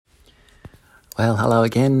Well, hello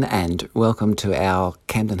again and welcome to our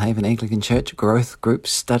Camden Haven Anglican Church Growth Group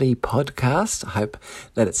Study podcast. I hope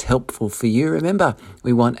that it's helpful for you. Remember,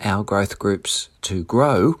 we want our growth groups to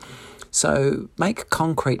grow, so make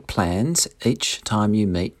concrete plans each time you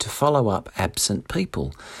meet to follow up absent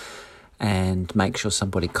people and make sure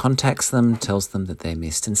somebody contacts them, tells them that they're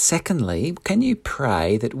missed. And secondly, can you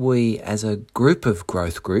pray that we as a group of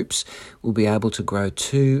growth groups will be able to grow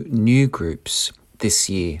 2 new groups this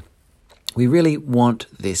year? We really want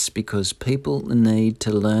this because people need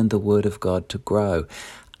to learn the Word of God to grow.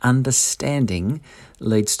 Understanding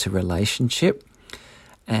leads to relationship,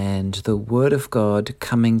 and the Word of God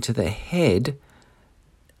coming to the head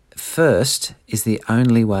first is the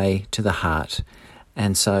only way to the heart.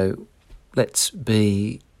 And so let's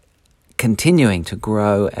be continuing to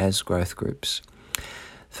grow as growth groups.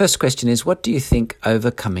 First question is, what do you think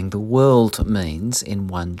overcoming the world means in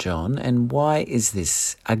 1 John, and why is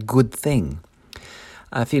this a good thing?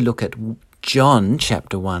 If you look at John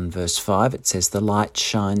chapter 1 verse 5, it says, "The light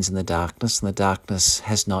shines in the darkness, and the darkness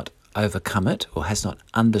has not overcome it, or has not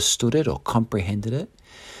understood it or comprehended it."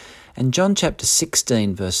 And John chapter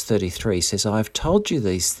 16 verse 33 says, "I have told you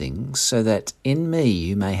these things so that in me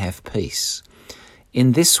you may have peace.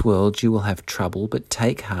 In this world you will have trouble, but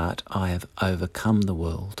take heart, I have overcome the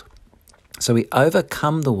world." So we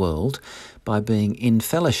overcome the world by being in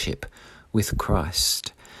fellowship with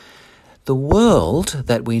Christ. The world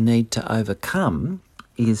that we need to overcome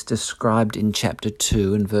is described in chapter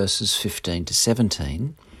 2 and verses 15 to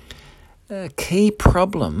 17. A key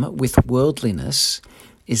problem with worldliness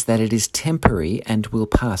is that it is temporary and will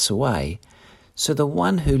pass away. So the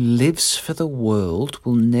one who lives for the world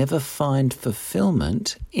will never find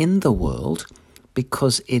fulfillment in the world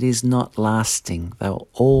because it is not lasting. They'll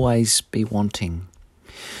always be wanting.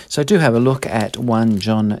 So do have a look at 1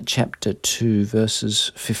 John chapter 2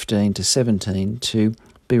 verses 15 to 17 to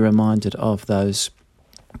be reminded of those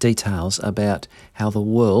details about how the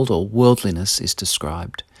world or worldliness is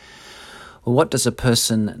described. Well, what does a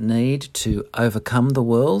person need to overcome the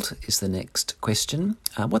world is the next question.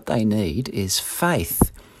 What they need is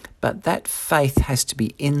faith, but that faith has to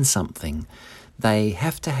be in something. They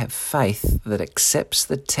have to have faith that accepts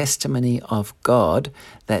the testimony of God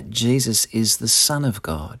that Jesus is the Son of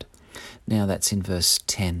God. Now that's in verse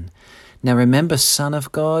 10. Now remember, Son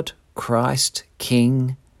of God, Christ,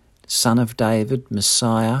 King, Son of David,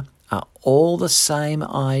 Messiah, are all the same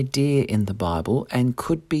idea in the Bible and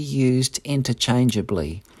could be used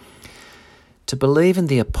interchangeably. To believe in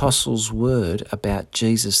the Apostles' word about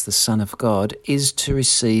Jesus, the Son of God, is to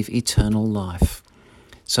receive eternal life.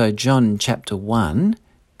 So John chapter 1,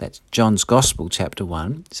 that's John's Gospel chapter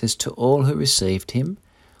 1, says, "To all who received him,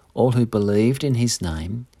 all who believed in his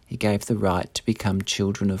name, he gave the right to become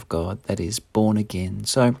children of God," that is, born again.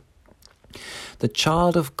 So the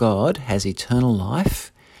child of God has eternal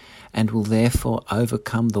life and will therefore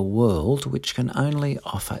overcome the world, which can only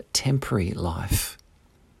offer temporary life.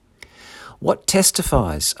 What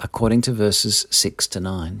testifies according to verses 6 to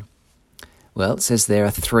 9? Well, it says there are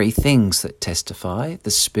 3 things that testify: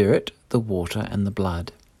 the Spirit, the water, and the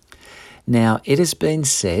blood. Now, it has been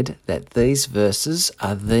said that these verses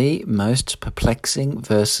are the most perplexing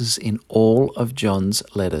verses in all of John's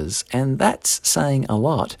letters, and that's saying a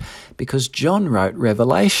lot because John wrote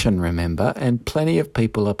Revelation, remember, and plenty of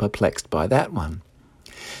people are perplexed by that one.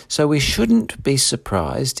 So we shouldn't be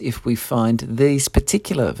surprised if we find these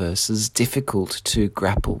particular verses difficult to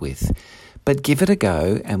grapple with, but give it a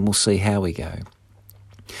go and we'll see how we go.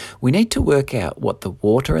 We need to work out what the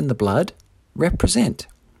water and the blood represent.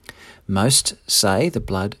 Most say the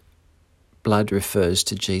blood refers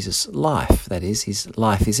to Jesus' life, that is, his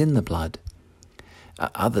life is in the blood.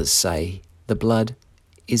 Others say the blood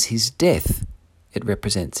is his death. It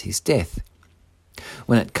represents his death.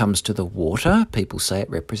 When it comes to the water, people say it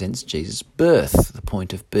represents Jesus' birth, the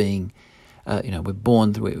point of being, we're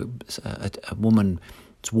born through a woman's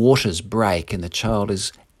waters break and the child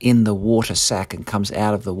is in the water sack and comes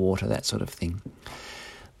out of the water, that sort of thing.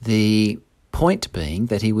 The point being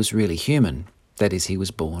that he was really human, that is, he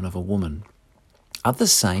was born of a woman.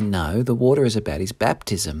 Others say no, the water is about his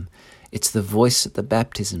baptism. It's the voice at the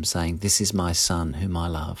baptism saying, "This is my son whom I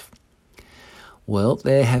love." Well,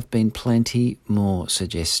 there have been plenty more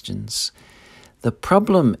suggestions. The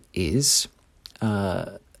problem is,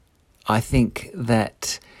 I think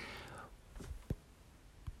that...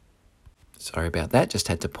 Sorry about that, just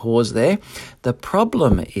had to pause there. The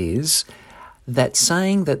problem is that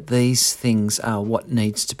saying that these things are what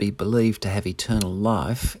needs to be believed to have eternal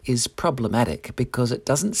life is problematic because it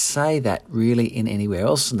doesn't say that really in anywhere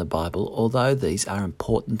else in the Bible, although these are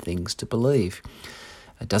important things to believe.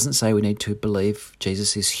 It doesn't say we need to believe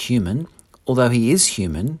Jesus is human, although he is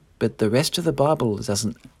human, but the rest of the Bible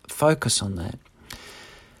doesn't focus on that.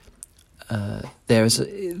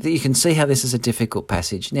 You can see how this is a difficult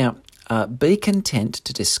passage. Now, be content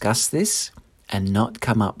to discuss this and not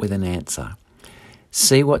come up with an answer.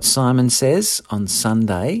 See what Simon says on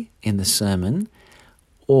Sunday in the sermon,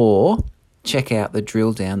 or check out the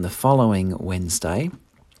drill down the following Wednesday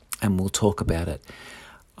and we'll talk about it.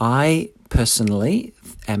 I personally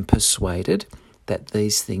am persuaded that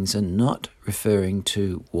these things are not referring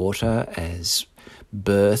to water as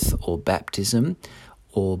birth or baptism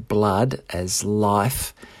or blood as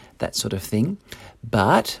life, that sort of thing.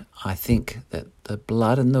 But I think that the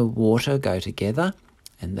blood and the water go together,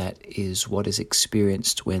 and that is what is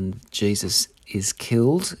experienced when Jesus is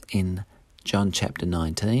killed in John chapter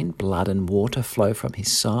 19. Blood and water flow from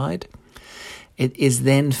his side. It is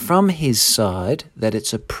then from his side that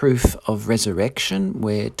it's a proof of resurrection,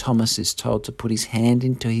 where Thomas is told to put his hand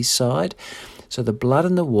into his side. So the blood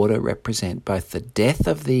and the water represent both the death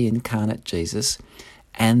of the incarnate Jesus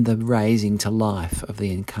and the raising to life of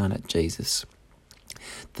the incarnate Jesus.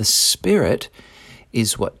 The Spirit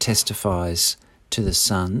is what testifies to the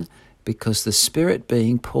Son, because the Spirit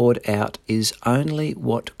being poured out is only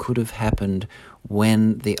what could have happened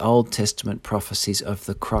when the Old Testament prophecies of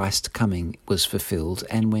the Christ coming was fulfilled.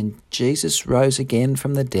 And when Jesus rose again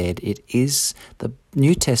from the dead, it is the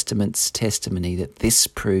New Testament's testimony that this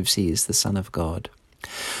proves he is the Son of God.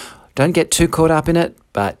 Don't get too caught up in it,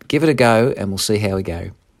 but give it a go and we'll see how we go.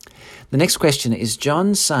 The next question is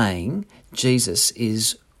John saying Jesus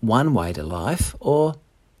is one way to life or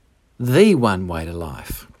the one way to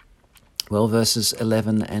life? Well, verses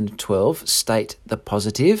 11 and 12 state the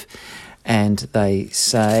positive, and they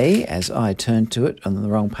say, as I turn to it on the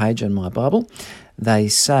wrong page on my Bible, they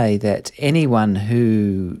say that anyone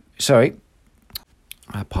who... I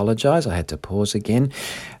apologise, I had to pause again.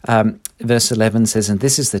 Verse 11 says, and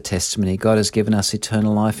this is the testimony, God has given us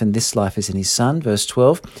eternal life, and this life is in his Son. Verse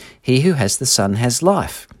 12, he who has the Son has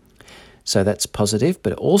life. So that's positive,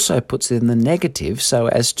 but it also puts it in the negative so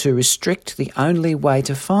as to restrict the only way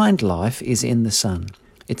to find life is in the Son.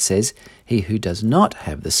 It says, he who does not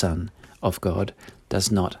have the Son of God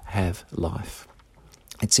does not have life.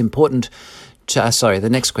 It's important to, the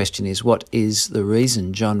next question is, what is the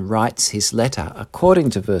reason John writes his letter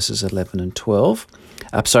according to verses 11 and 12?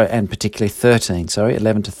 And particularly 13,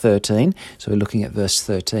 11 to 13. So we're looking at verse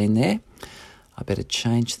 13 there. I better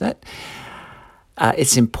change that.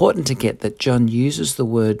 It's important to get that John uses the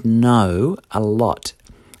word know a lot.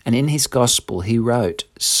 And in his gospel, he wrote,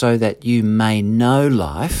 so that you may know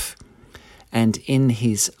life. And in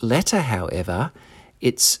his letter, however,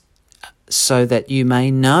 it's so that you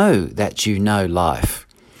may know that you know life.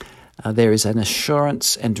 There is an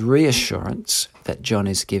assurance and reassurance that John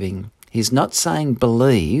is giving. He's not saying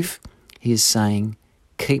believe, he is saying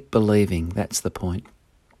keep believing. That's the point.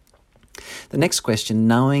 The next question,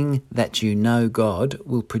 knowing that you know God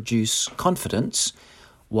will produce confidence.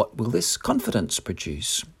 What will this confidence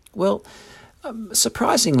produce? Well,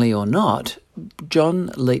 surprisingly or not, John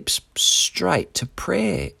leaps straight to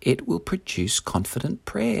prayer. It will produce confident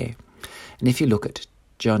prayer. And if you look at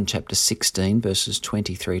John chapter 16, verses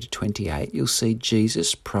 23 to 28, you'll see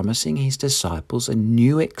Jesus promising his disciples a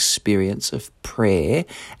new experience of prayer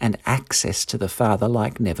and access to the Father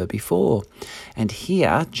like never before. And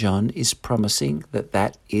here, John is promising that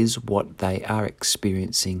that is what they are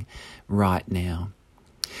experiencing right now.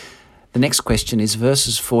 The next question is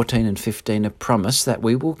verses 14 and 15, a promise that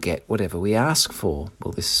we will get whatever we ask for.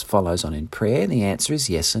 Well, this follows on in prayer, and the answer is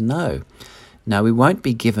yes and no. No, we won't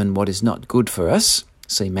be given what is not good for us.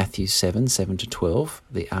 See Matthew 7 to 12,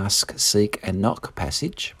 the ask, seek and knock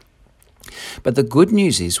passage. But the good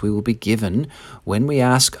news is we will be given when we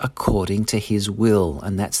ask according to his will,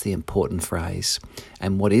 and that's the important phrase.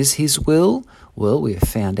 And what is his will? Well, we have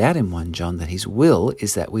found out in 1 John that his will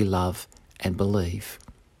is that we love and believe.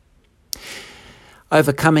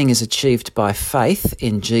 Overcoming is achieved by faith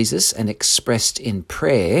in Jesus and expressed in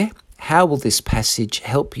prayer. How will this passage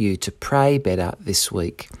help you to pray better this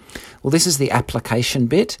week? Well, this is the application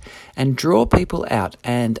bit, and draw people out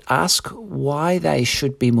and ask why they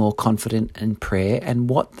should be more confident in prayer and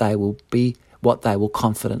what they will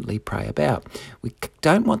confidently pray about. We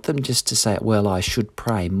don't want them just to say, well, I should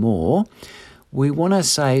pray more. We want to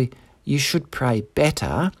say you should pray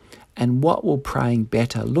better, and what will praying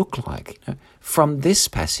better look like? From this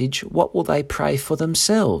passage, what will they pray for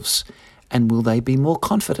themselves? And will they be more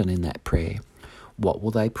confident in that prayer? What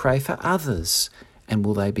will they pray for others? And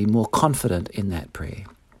will they be more confident in that prayer?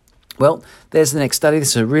 Well, there's the next study.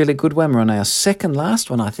 This is a really good one. We're on our second last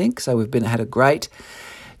one, I think. So we've had a great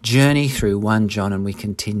journey through 1 John, and we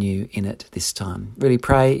continue in it this time. Really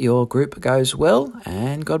pray your group goes well,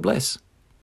 and God bless.